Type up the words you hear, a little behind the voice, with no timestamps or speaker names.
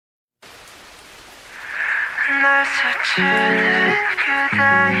날 스치는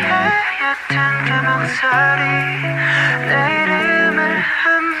그대의 옅은 그 목소리 내 이름을 한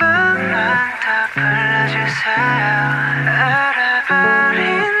번만 더 불러주세요. 알아버린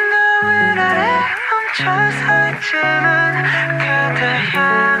노을 아래 멈춰서 있지만 그대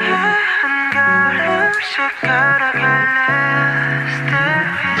향해 한 걸음씩 걸어갈래요. Stay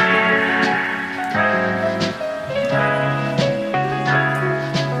with you.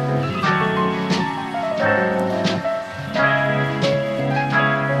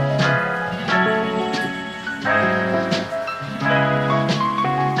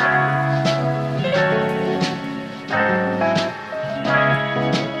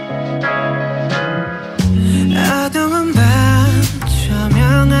 어두운 밤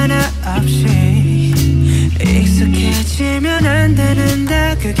조명 하나 없이 익숙해지면 안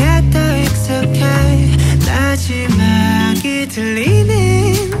되는데 그게 더 익숙해. 마지막이 들리는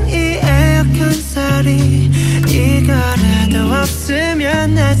이 에어컨 소리 이거라도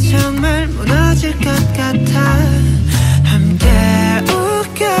없으면 나 정말 무너질 것 같아. 함께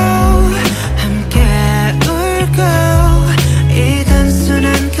웃고 함께 울고 이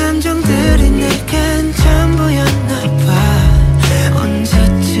단순한 감정들이 내겐 전부였나 봐.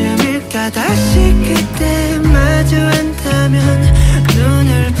 언제쯤일까 다시 그때 마주한다면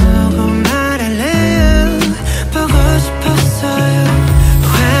눈을 보고 말할래요. 보고 싶었어요.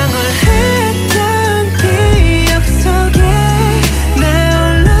 황홀했던 기억 속에 나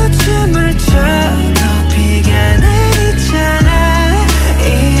홀로 춤을 춰도 비가 내리잖아. 이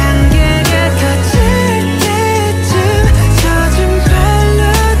안개가 걷힐 때쯤 젖은 발로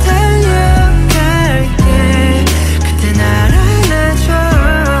달려갈게. 그때 날 안아줘.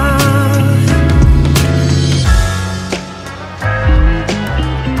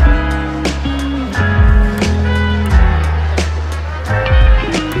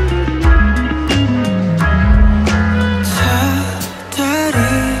 저 달이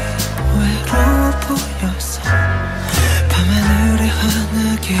외로워 보여서 밤하늘에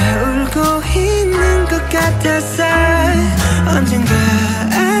환하게 울고 있는 것 같았어. 언젠가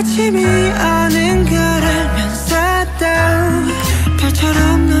아침이